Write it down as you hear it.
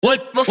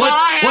Vou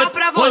falar real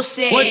pra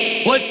você.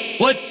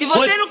 Se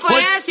você não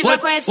conhece, vai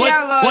conhecer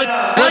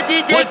agora. Ô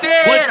DJ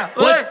Ferreira,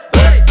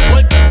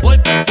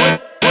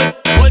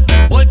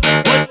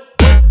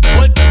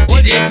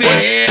 DJ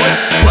Ferreira,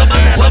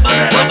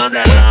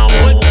 Mandelão.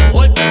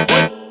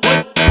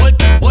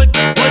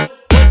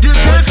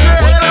 DJ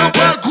Ferreira no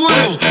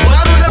bagulho,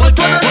 barulhando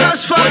todas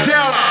as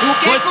favelas. O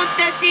que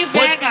acontece em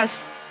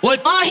Vegas?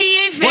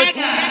 Morre em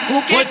Vegas.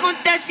 O que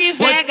acontece em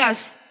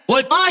Vegas?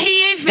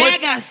 Morre em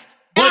Vegas.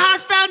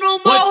 Arrasta no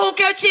morro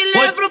que eu te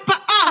levo pra...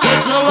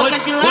 Tô louca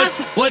de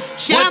lança,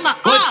 chama,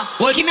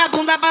 que minha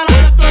bunda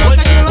balança. Tô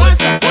louca de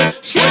lança,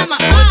 chama,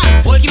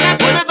 que minha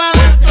bunda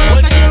balança. Tô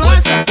louca de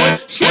lança,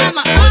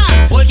 chama,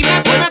 que minha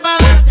bunda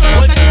balança. Tô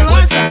louca de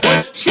lança,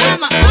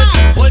 chama,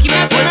 que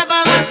minha bunda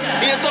balança.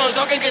 Então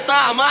joga quem tá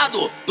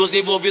armado, dos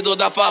envolvidos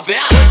da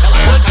favela. Ela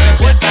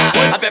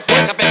taca a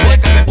pepeca,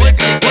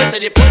 ele coita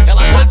de pé.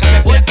 Ela taca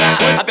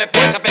a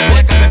pepeca,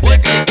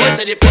 ele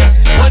coita de pé.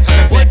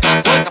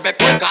 Taca a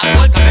pepeca,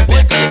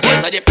 ele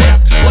coita de pé.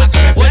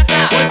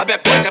 Taca a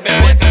pepeca,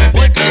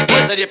 ele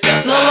coita de pé.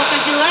 Tô louca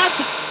de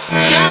lança,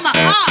 chama,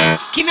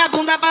 que minha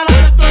bunda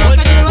balança. Tô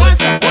louca de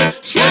lança,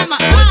 chama,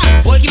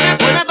 que minha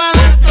bunda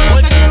balança. Tô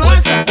louca de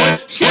lança,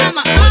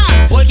 chama,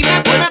 que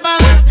minha bunda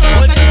balança. Tô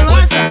louca de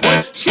lança,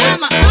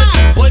 chama,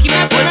 que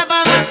minha bunda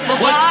balança. Vou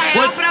falar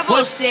real pra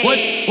você.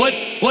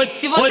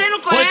 Se você não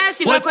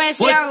conhece, vai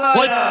conhecer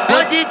agora.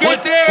 Ô DJ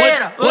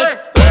Ferreira,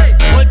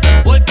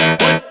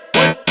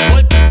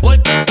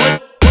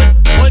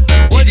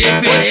 DJ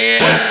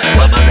Ferreira,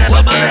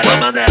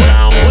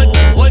 Mandelão.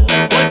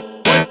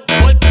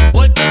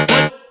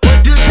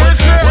 DJ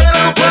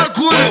Ferreira no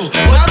bagulho,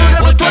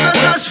 barulhando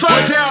todas as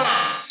favelas.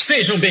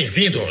 Sejam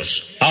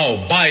bem-vindos ao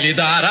baile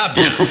da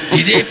Arábia.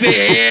 DJ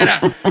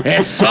Ferreira,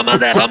 é só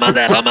Mandelão.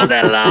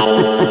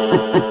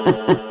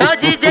 Ô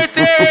DJ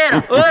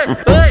Ferreira,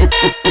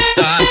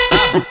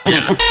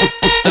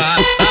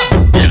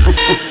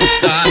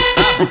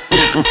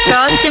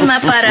 Próxima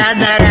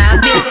parada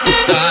Arábia.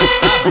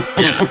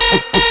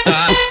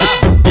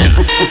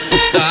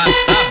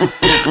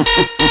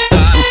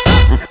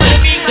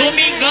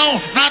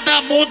 Domingão,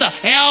 nada muda,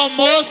 é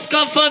almoço com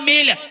a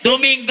família.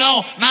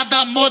 Domingão,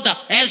 nada muda,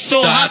 é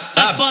churrasco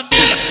da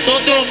família.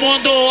 Todo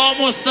mundo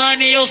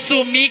almoçando e eu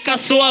sumi com a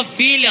sua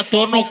filha.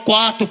 Tô no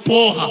quarto,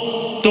 porra,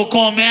 tô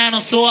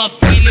comendo sua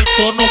filha.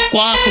 Tô no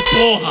quarto,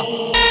 porra,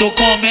 tô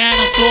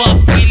comendo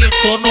sua filha.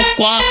 Tô no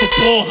quarto,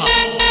 porra,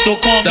 tô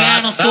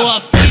comendo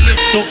sua filha.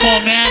 Tô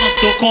comendo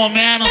sua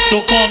filha.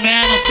 Tô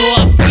comendo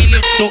sua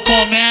filha.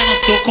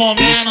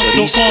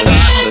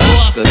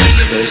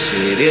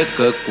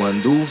 Xereca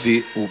quando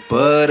vê o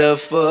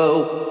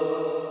parafão.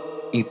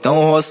 Então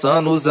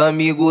roça nos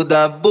amigos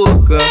da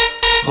boca.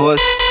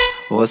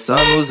 Roça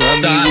nos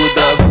amigos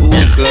da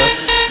boca.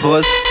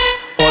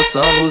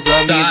 Roça nos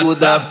amigos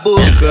da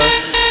boca.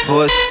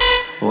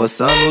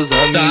 Roça nos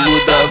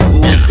amigos da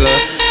boca.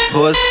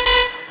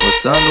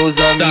 Roça nos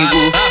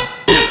amigos.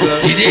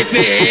 DJ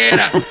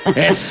Ferreira,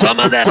 é só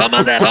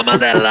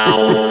Mandelão.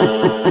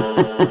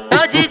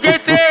 Ô DJ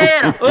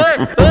Ferreira,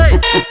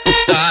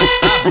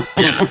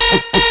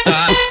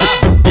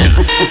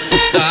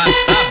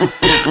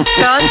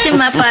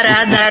 Próxima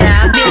parada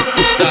Arábia.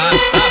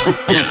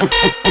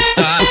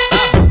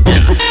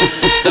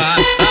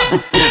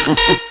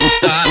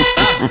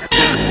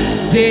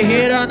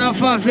 Ferreira na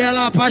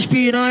favela, faz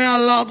piranha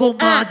logo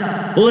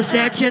manda. O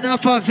 7 na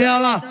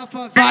favela,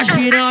 faz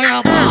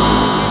piranha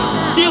manda.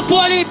 Se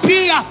for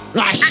limpia,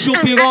 lá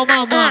chupa igual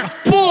uma manga.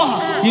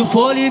 Porra! Se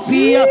for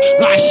limpia,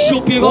 lá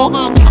chupa igual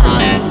uma manga.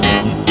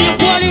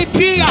 Se for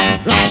limpia,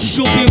 lá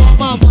chupa igual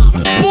uma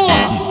manga.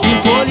 Porra! Se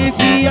for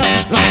limpia,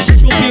 lá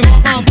chupa igual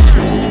uma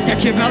manga.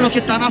 7 Melo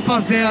que tá na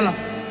favela,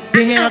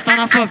 Ferreira tá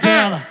na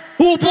favela.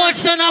 O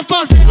bonde tá na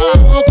favela,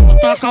 louco pra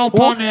tacar o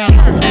pau nela.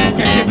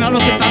 7 Melo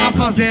que tá na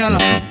favela,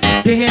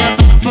 Ferreira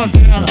tá na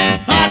favela.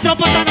 A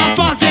tropa tá na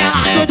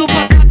favela, doido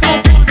pra tacar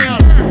o pau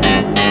nela.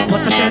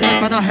 Bota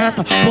xereca na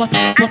reta,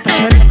 bota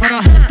xereca na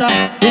reta.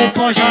 O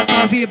pau já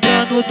tá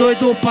vibrando,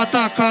 doido pra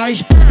tacar a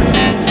espinha.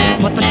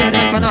 Bota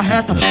xereca na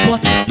reta,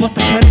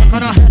 bota xereca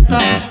na reta.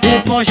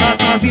 O pau já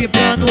tá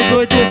vibrando,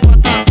 doido pra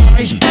tacar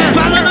a espinha.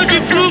 Falando de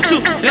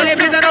fluxo, eu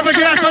lembrei da nova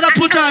geração da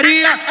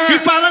putaria. E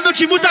falando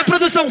de muita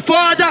produção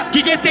foda,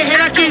 DJ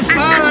Ferreira que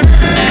fala, né?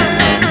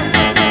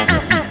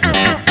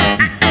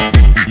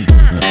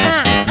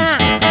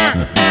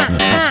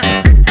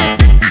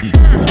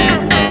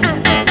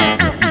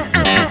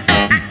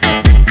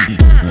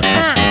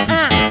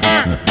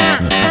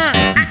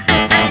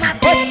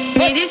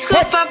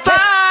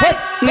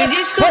 Me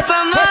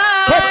desculpa,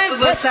 mãe,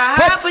 vou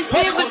sarrar pro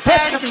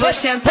 5-7, vou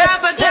sentar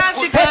pra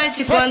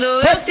traficante. Quando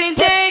eu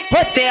sentei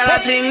pela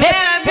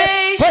primeira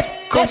vez,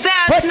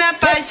 confesso, me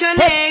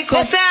apaixonei,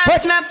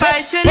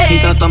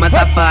 Então toma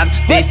safado,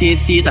 vem se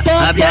excita,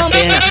 abre as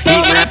pernas,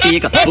 liga na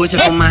pica, puxa a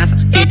fumaça,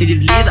 senta e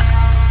desliza.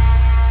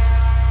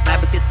 Vai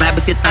pro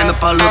você tá meu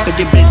pau louca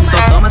de brisa,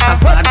 então toma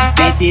safada.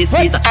 Vem se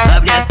excita,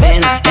 abre as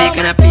pernas,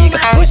 fica na pica,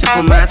 puxa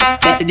fumaça,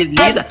 senta e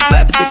desliza.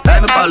 Vai você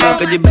tá meu pau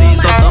louca de brisa,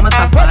 então toma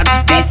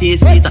safada. Vem se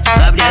excita,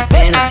 abre as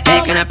pernas,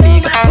 fica na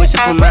pica, puxa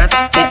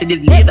fumaça, senta e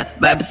desliza.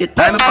 Vai você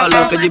tá meu pau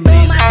louca de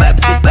brisa. Vai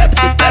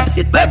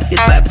você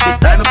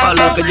tá meu pau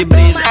louca de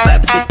brisa. Vai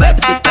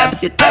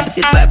você tá meu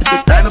pau louca de brisa.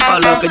 Vai você tá meu pau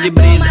louca de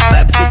brisa.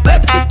 Vai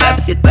você tá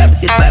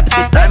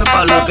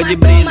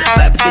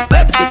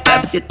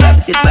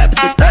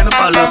meu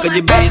pau louca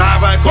de brisa.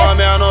 Vai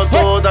comendo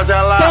todas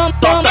elas,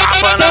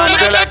 tapa na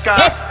tcheleca,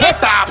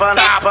 tapa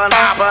na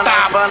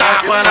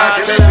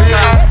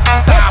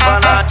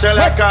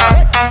tcheleca,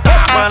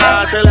 tapa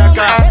na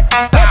tcheleca,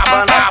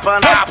 tapa na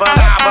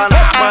tcheleca,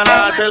 tapa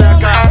na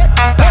tcheleca,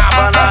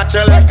 tapa na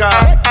tcheleca,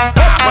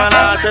 tapa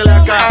na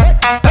tcheleca,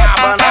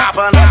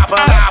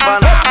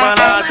 tapa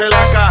na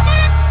tcheleca.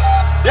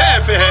 E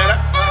aí, Ferreira?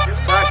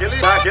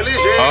 Daquele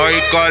jeito.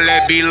 Oi,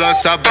 Coleb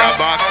lança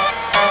braba.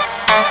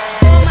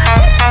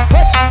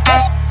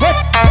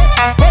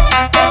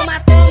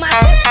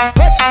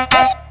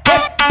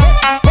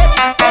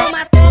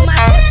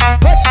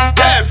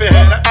 E aí,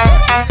 Ferreira?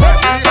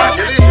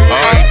 Daquele jeito.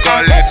 Oi,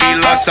 Coleb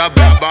lança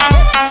braba.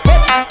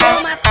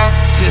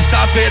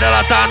 Sexta-feira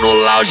ela tá no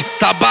lounge,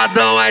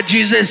 sabadão é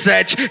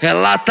 17.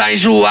 Ela tá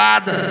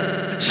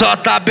enjoada, só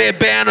tá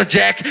bebendo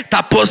Jack,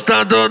 tá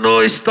postando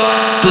no story.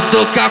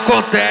 Tudo que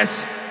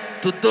acontece.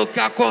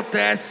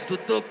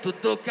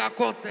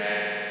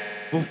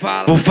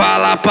 Vou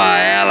falar pra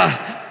ela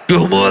que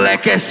os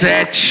moleque é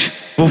 7.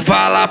 Vou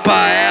falar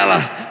pra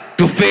ela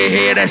que o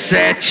Ferreira é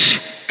 7,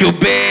 que o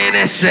BN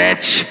é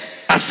 7.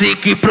 Assim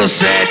que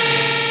procede,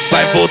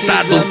 vai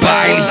voltar do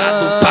baile,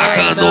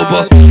 pagando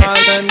boquete.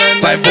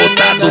 Vai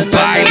voltar do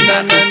baile,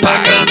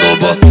 pagando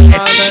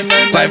boquete.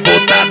 Vai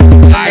voltar do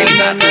baile,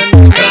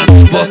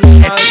 pagando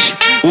boquete.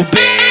 O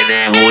BN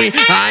é ruim,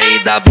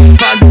 ainda vai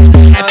fazer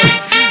snap.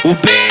 O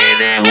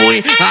BN é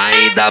ruim,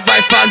 ainda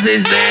vai fazer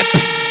snap.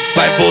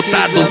 Vai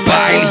voltar do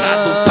baile,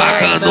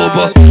 pagando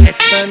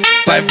boquete.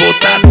 Vai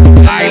voltar do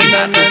baile,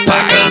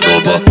 pagando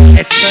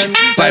boquete.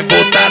 Vai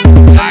voltar do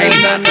baile,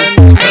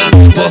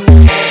 pagando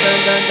boquete.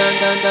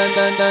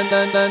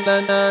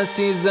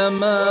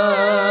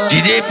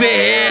 DJ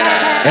Ferreira,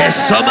 é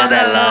só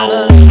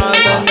Mandelão.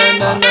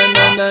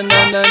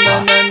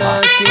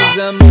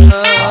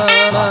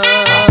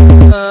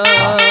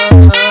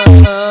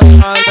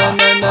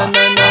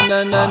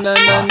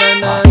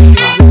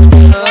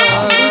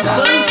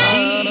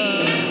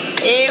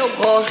 Eu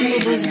gosto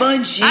dos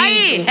bandidos.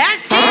 Aí, é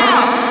assim.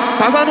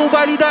 Tava no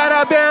baile da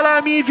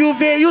Arabella, me viu,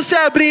 veio se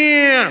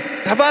abrindo.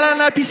 Tava lá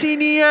na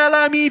piscininha,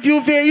 ela me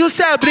viu, veio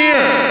se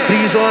abrindo.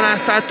 Brisou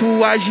nas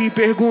tatuagens,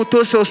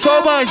 perguntou se eu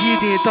sou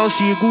bandido. Então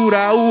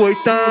segura o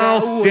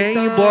oitão,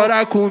 vem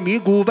embora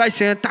comigo, vai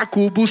sentar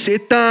com o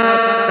bucetão.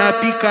 Na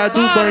pica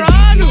do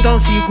bandido, então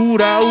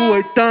segura o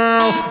oitão,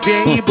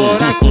 vem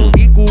embora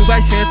comigo,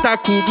 vai sentar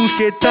com o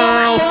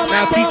bucetão.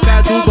 Na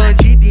pica do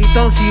bandido,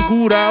 então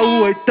segura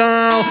o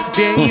oitão,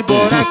 vem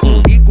embora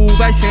comigo,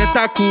 vai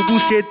sentar com o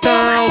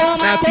bucetão.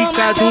 Na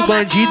pica do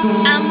bandido.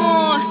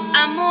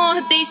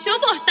 Amor, deixa eu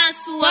cortar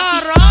sua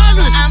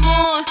pistola.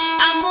 Amor,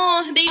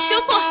 deixa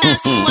eu cortar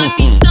sua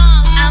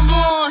pistola.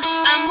 Amor,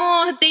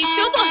 deixa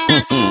eu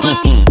cortar sua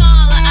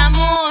pistola.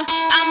 Amor,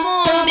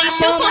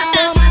 deixa eu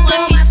cortar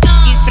sua pistola.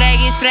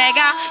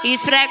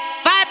 Esfrega,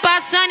 vai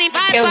passando e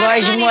vai passando. Eu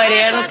gosto de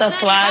moreno,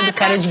 tatuado,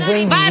 cara de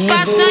bandido. Vai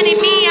passando em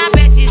minha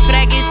peça,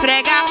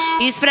 esfrega,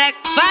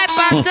 vai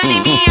passando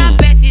em minha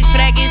peça,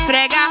 esfrega,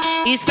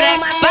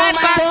 vai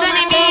passando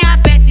em minha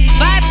peça,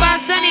 vai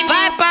passando em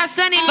minha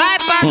peça, vai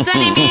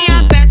passando em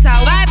minha peça.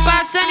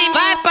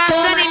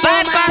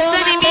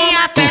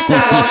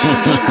 Gosto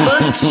dos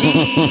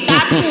bandidos,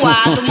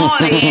 tatuado,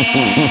 moreno.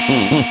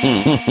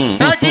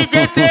 É o DJ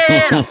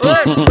Ferreira,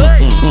 oi.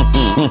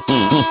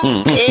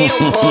 Eu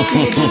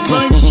gosto dos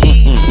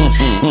bandidos.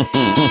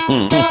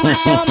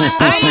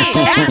 Aí,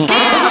 é assim.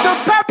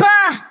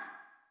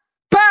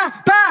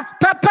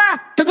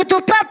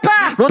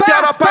 Não tem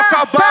hora pra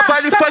acabar,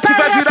 baile funk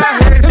vai virar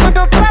rei.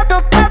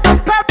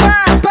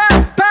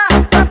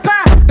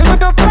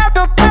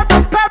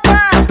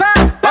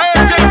 Aí,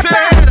 DJ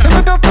Ferreira,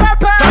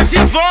 tá de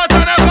volta,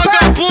 né,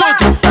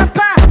 vagabundo?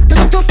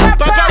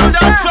 Pra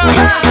barulhar os fãs.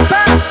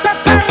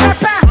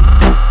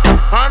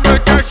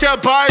 Anoitece é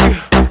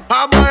baile,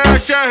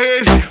 amanhece é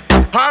rave.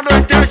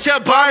 Anoitece é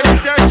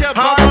baile,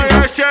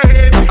 amanhece é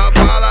rave. A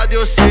bala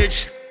deu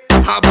sede.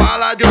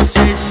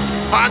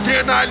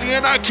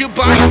 Adrenalina que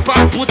bate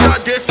pra puta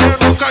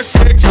descendo o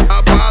cacete.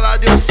 A bala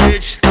deu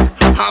sede.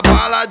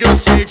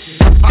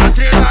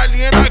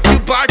 Adrenalina que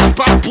bate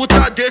pra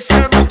puta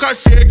descendo o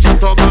cacete.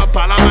 Toma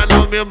bala, mas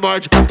não me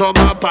morde.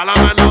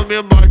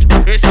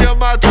 Em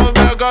cima do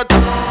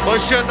megatron,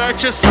 hoje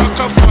noite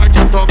saca forte.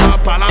 Toma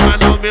bala, mas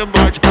não me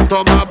morde.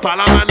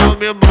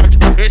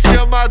 Em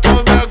cima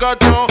do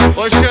megatron,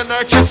 hoje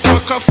noite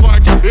saca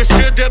forte. E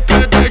se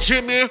depender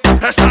de mim,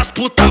 essas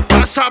putas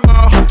passam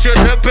mal. Se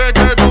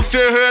depender do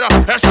Ferreira,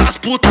 essas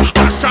putas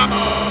passam mal.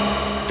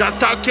 Já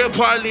taquei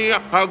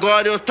balinha,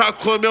 agora eu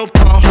taco meu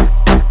pau.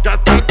 já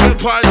taquei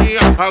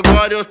palhinha,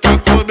 agora eu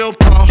taco meu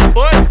pau.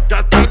 Oi,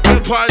 já taquei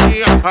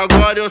palhinha,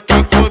 agora eu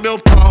taco meu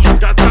pau.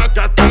 Já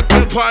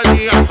taquei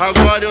palhinha,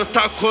 agora eu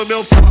taco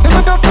meu pau.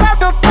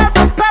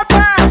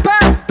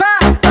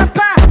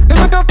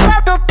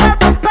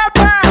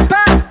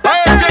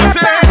 Aí, DJ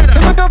Ferreira,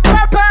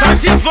 tá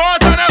de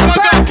volta, né,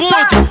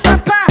 vagabundo?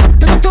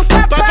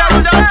 Pra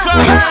barulhar as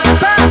favelas.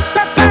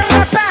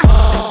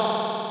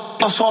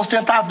 Eu sou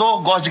ostentador,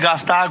 gosto de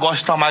gastar, gosto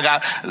de tomar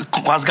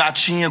com as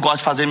gatinhas, gosto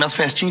de fazer minhas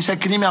festinhas, isso é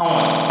crime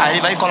aonde?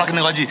 Aí vai e coloca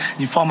negócio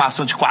de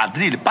formação de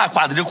quadrilha, pá,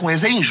 quadrilha com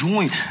eles é em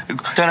junho.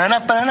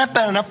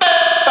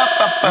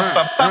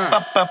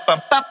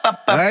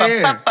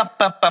 Aí,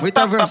 muito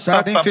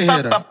avançado, hein,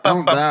 Ferreira?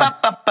 Não dá.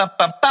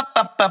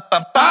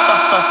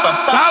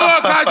 Tá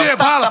louca de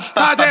bala,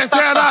 tá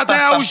descendo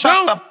até o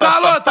chão.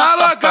 Tá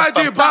louca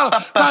de bala,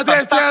 tá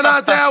descendo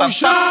até o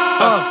chão.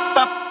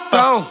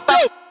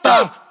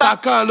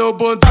 Tacando o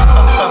bundão,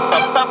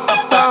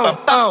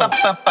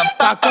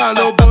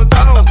 tacando o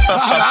bundão,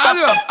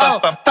 caralho,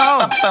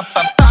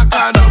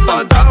 tacando o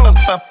bundão,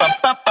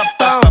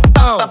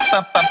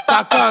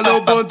 tacando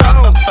o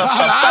bundão,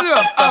 caralho,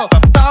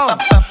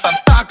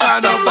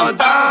 tacando o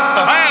bundão.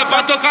 Aí,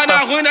 pra tocar na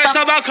rua nós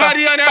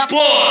tabacaria, né,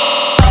 pô?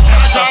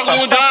 Ela joga o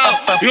bundão,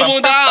 e o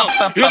bundão,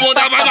 e o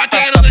bundão vai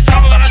batendo no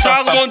chão, ela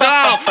joga o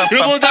bundão, e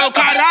o bundão,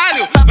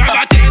 caralho, vai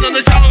batendo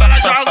no chão, ela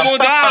joga o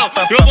bundão,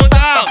 e o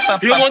bundão,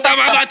 e o bundão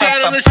vai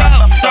batendo no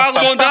chão, joga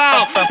o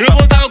bundão, e o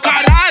bundão,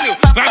 caralho,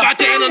 vai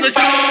batendo no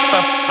chão.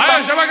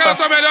 Aí, chama aquela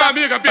tua melhor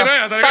amiga,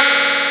 piranha, tá ligado?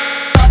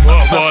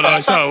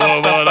 Bora, chão,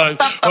 bora,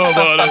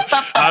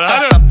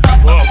 caralho,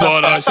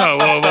 bora, chão,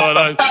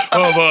 bora, chão,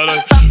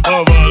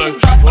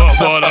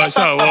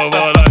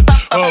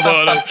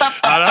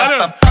 caralho,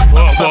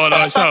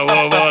 bora, chão,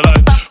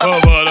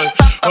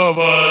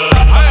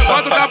 Aí,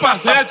 bota o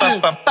capacete,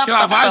 que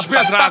lá vai as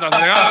pedradas, tá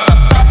ligado?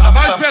 Lá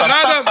vai as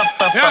pedradas,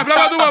 é a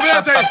brava do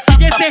momento, hein?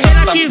 DJ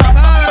Ferreira aqui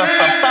fala,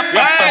 E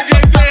aí, DJ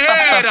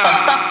Ferreira,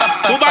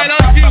 o bailão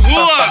de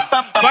rua,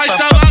 vai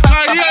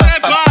tabacaria, né,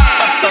 pai?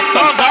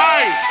 Só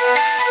vai.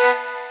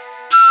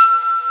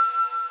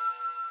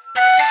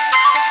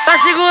 Tá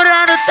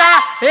segurando,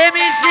 tá?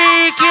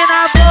 MC que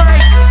na boca.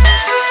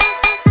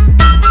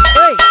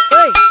 Oi,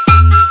 oi.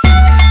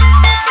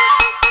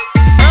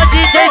 É o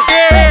DJ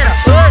Ferreira.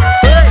 Oi,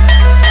 oi.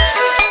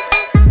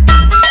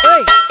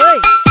 Oi, oi.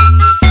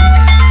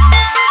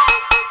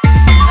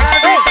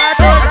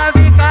 Ela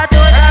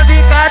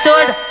fica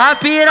doida. A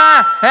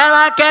piranha,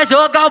 ela quer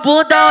jogar o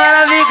bundão.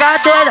 Ela fica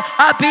doida.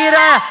 A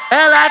piranha,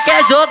 ela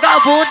quer jogar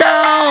o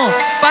bundão.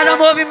 Faz a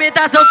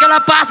movimentação que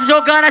ela passa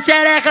jogando a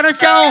xereca no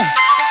chão.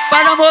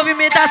 Faz a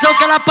movimentação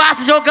que ela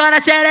passa jogando a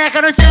xereca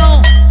no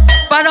chão.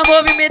 Faz a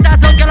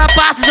movimentação que ela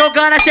passa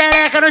jogando a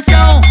xereca no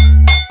chão.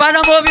 Faz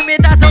a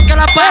movimentação que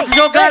ela passa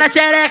jogando a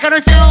xereca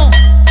no chão.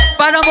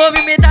 Faz a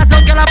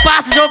movimentação que ela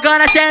passa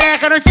jogando a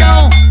xereca no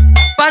chão.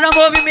 Faz a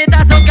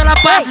movimentação que ela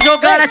passa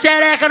jogando a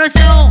xereca no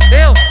chão.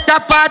 Eu,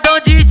 tapadão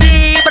de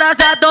gin,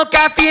 embrasadão que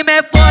a firma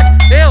é forte.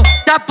 Eu,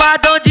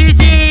 tapadão de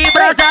gin,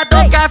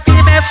 embrasadão que a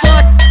firma é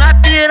forte. Mas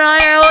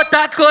piranha é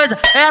outra coisa,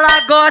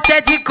 ela gosta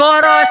é de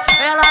corote.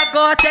 Ela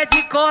gosta é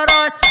de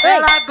corote,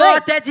 ela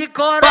gosta é de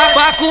corote.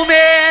 Pra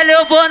comer ela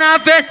eu vou na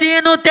festa,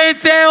 se não tem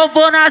fé eu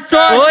vou na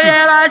sorte. Oi,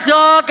 ela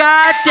joga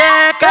a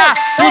tcheca,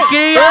 os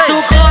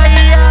criados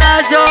correm,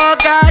 ela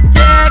joga a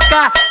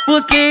tcheca,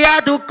 os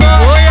criados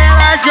correm. Oi,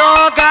 ela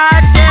joga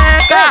a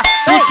tcheca,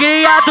 os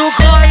criados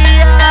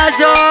correm, ela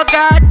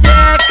joga a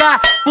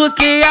tcheca, os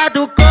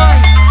criados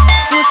correm,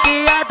 os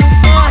criados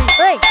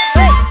correm.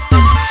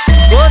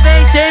 Ô,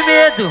 vem sem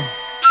medo,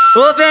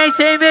 ô, vem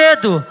sem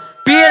medo.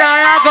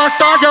 Piranha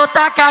gostosa, eu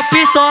taco a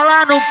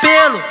pistola no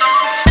pelo.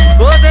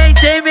 Ô, vem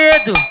sem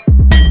medo,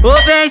 ô,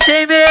 vem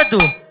sem medo.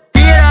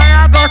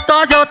 Piranha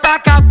gostosa, eu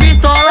taco a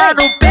pistola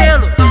no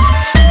pelo.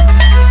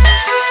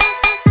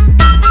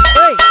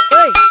 Oi,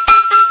 oi.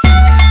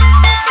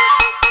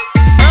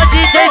 É o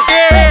DJ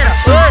Ferreira.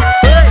 Oi,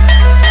 oi.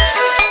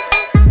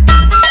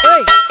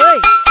 Oi, oi.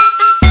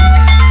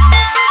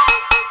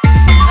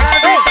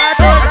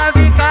 Ela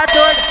fica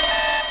doida.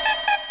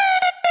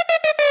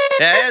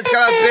 É isso que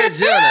ela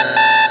pediu, né?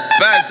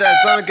 Presta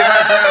atenção no que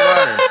vai ser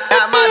agora. É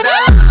a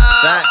Mandelão.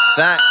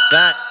 É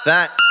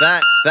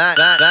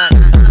a Mandelão.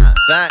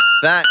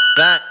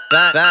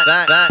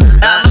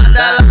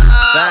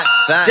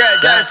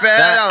 DJ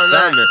Ferreira é o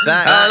nome.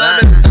 É o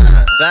nome.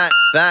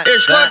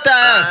 Escuta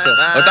essa.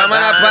 O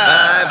tamanho na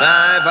paz.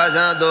 Vai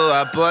fazendo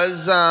a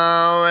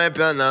posição,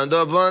 empenando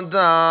o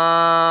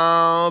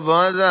bundão,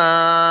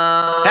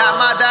 bundão. É a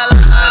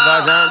Mandelão. Vai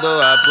fazendo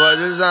a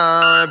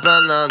posição,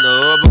 empenando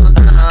o bundão,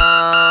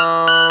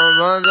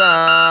 bundão.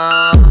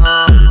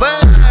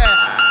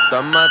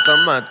 Toma,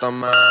 toma,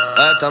 toma,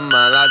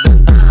 toma lá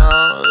dentro.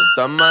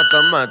 Toma,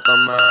 toma,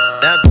 toma,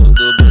 dentro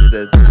do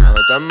bucetão.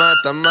 Toma,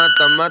 toma,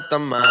 toma,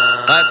 toma,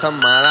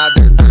 toma lá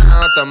dentro.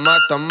 Toma,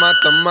 toma,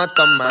 toma,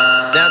 toma,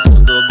 dentro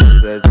do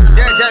bucetão.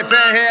 DJ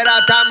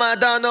Ferreira tá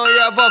mandando e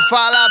eu vou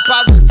falar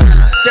pra você.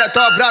 Que eu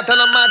tô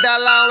brotando no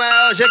Mandelão,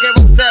 é hoje que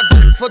você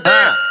vai.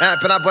 fuder.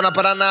 Rap na bunda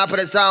para na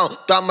pressão,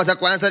 toma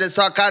sequência de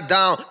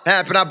socadão.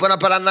 Rap na bunda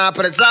para na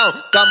pressão,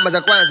 toma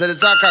sequência de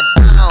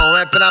socadão.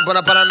 Rap na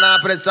bunda para na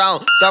pressão,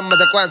 toma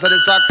sequência de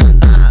socadão.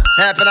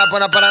 Rap na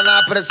bunda para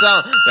na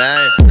pressão,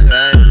 vem,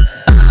 vem.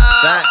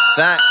 Vai,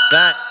 vai,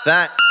 vai,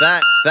 vai, vai,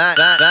 vai,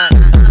 vai,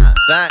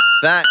 vai,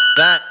 vai,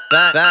 vai,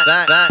 vai, vai,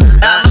 vai, vai.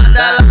 É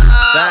Mandelão,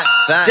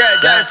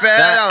 DJ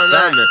Ferreira é o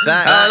nome,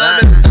 é o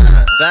nome.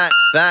 Vai,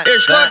 vai,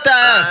 escuta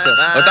essa,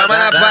 o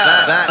tamanho na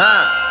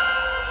pá.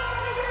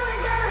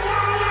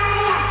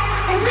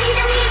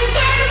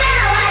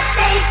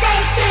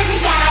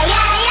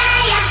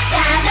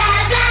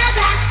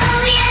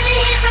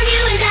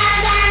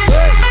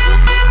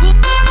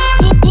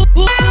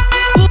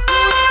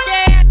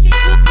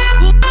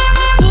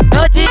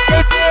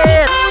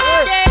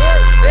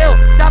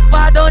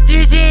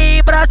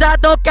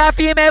 Embrasadão que a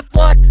firma é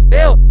forte,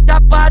 meu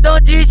chapadão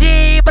de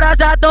gin,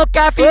 embrasadão que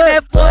a firma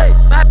é forte.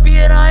 Mas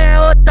piranha é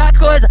outra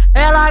coisa,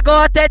 ela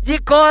gosta é de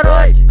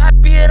corote. Mas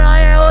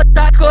piranha é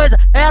outra coisa,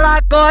 ela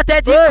gosta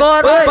é de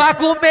corote. Pra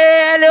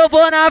comer ela eu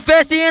vou na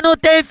festa e não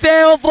tem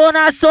fé eu vou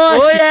na sorte.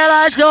 Oi,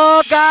 ela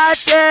joga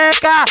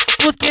tcheca,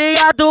 os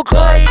criados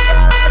correm.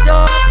 Ela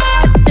joga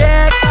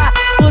tcheca,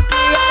 os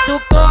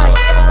criados correm.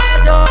 Ela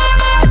joga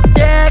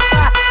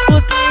tcheca,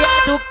 os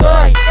criados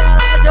correm. Ela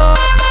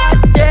joga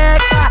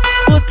tcheca.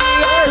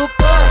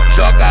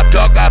 Joga,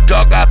 joga,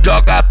 joga,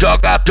 joga,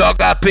 joga,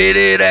 joga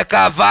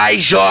perereca, vai,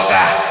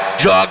 joga,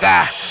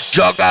 joga,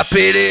 joga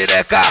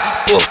perereca,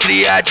 por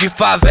cria de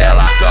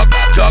favela. Joga,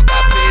 joga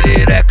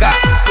perereca,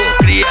 por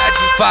cria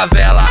de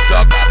favela.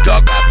 Joga,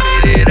 joga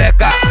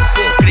perereca,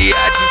 por cria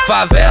de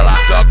favela.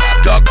 Joga,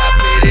 joga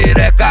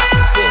perereca,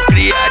 por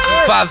cria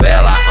de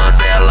favela.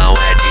 Mandelão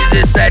é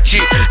 17,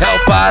 é o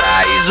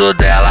paraíso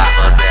dela.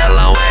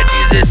 Mandelão é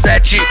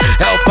 17,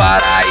 é o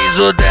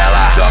paraíso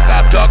dela.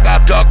 Joga,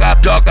 joga, joga,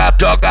 joga,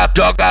 joga,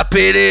 joga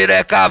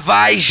perereca,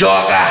 vai,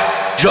 joga,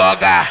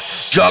 joga,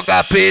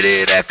 joga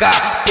perereca,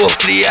 por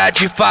cria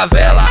de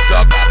favela.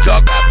 Joga,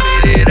 joga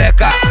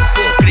perereca,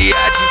 por cria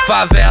de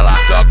favela.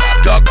 Joga,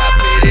 joga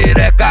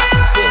perereca,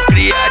 por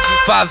cria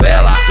de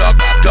favela.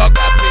 Joga,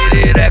 joga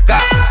perereca,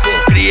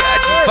 por cria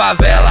de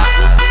favela.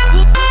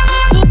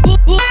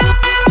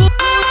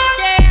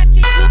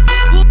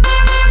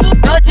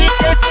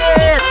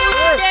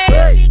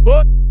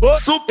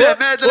 Super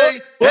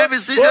Medley,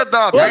 MC GW.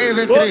 E aí,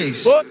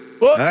 V3?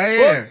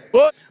 Aí,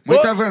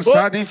 muito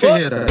avançado, hein,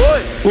 Ferreira?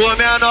 O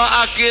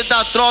menor aqui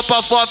da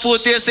tropa for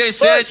fuder sem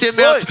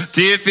sentimento.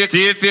 Se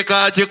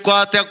ficar de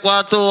 4 é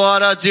 4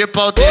 horas de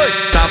pau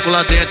dentro. Taco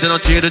lá dentro e não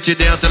tiro de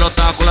dentro. Não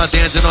taco lá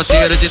dentro e não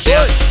tiro de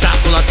dentro.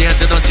 Taco lá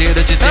dentro e não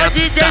tiro de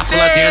dentro. Taco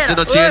lá dentro e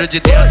não tiro de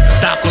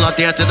dentro. Taco lá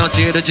dentro e não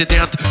tiro de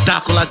dentro.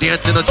 Taco lá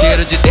dentro e não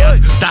tiro de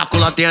dentro. Taco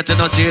lá dentro e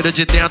não tiro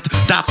de dentro.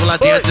 Taco lá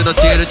dentro e não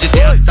tiro de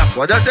dentro.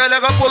 Sacode a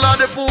selega pro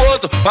lado e pro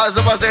outro, faz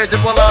o macete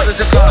pro lado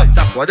de cá.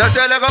 Sacode a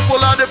selega pro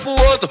lado e pro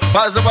outro,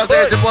 faz o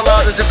macete pro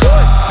lado de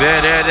cá.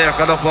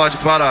 Perereca não pode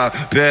parar,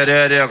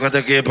 perereca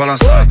tem que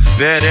balançar.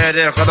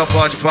 Perereca não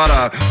pode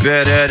parar,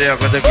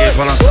 perereca tem que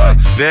balançar.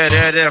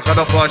 Perereca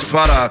não pode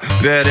parar,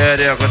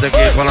 perereca tem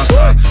que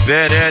balançar.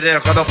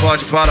 Perereca não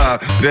pode parar,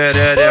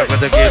 perereca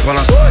tem que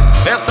balançar.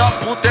 Essa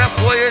puta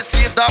é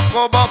conhecida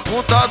como a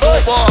puta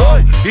do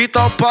morrão.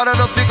 Então para,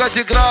 não fica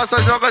de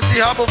graça, joga esse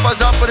rabo,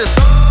 faz a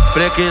pressão.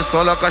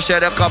 Preguiçola com a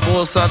xereca,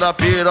 bolsa da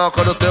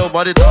piroca do teu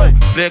maridão.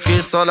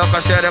 Preguiçola com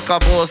a xereca,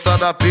 bolsa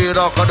da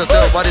piroca do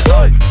teu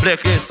maridão.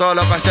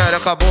 Preguiçola com a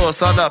xereca,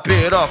 bolsa da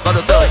piroca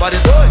do teu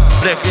maridão.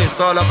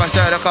 Preguiçola com a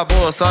xereca,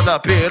 bolsa da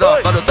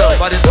piroca do teu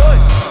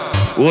maridão.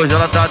 Hoje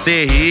ela tá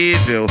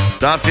terrível,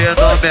 tá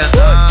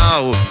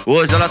fenomenal.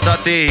 Hoje ela tá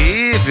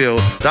terrível,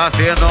 tá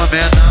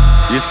fenomenal.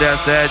 Isso é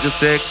assédio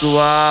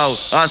sexual,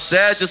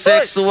 assédio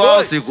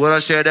sexual. Segura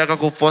a xereca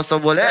com força,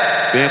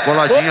 mulher, bem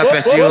coladinha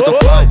pertinho do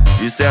pau.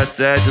 Isso é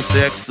assédio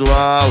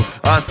sexual,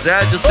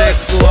 assédio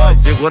sexual.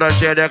 Segura a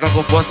xereca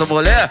com força,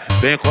 mulher,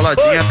 bem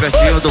coladinha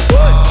pertinho do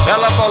pau.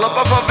 Ela falou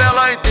pra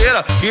favela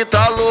inteira que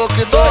tá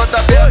louca e toda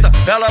aberta.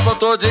 Ela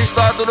botou de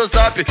status no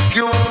zap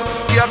que o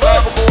e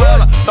acaba com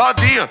ela.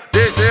 Novinha,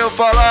 deixa eu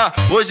falar,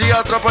 hoje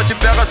a tropa te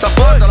pega essa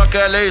banda. Ela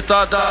quer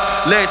leitada,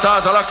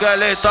 leitada, ela quer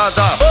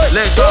leitada,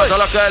 leitada,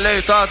 ela quer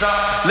leitada,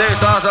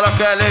 leitada, ela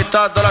quer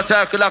leitada. Ela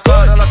checa na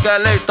cara, ela quer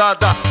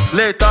leitada,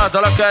 leitada,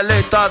 ela quer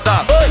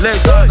leitada,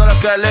 leitada, ela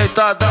quer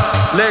leitada,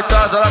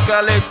 leitada, ela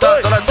quer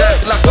leitada. Ela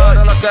checa na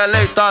cara, ela quer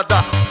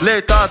leitada,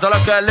 leitada, ela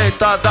quer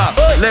leitada,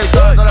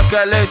 leitada, ela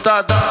quer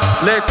leitada,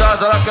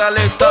 leitada, ela quer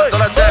leitada.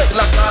 Ela checa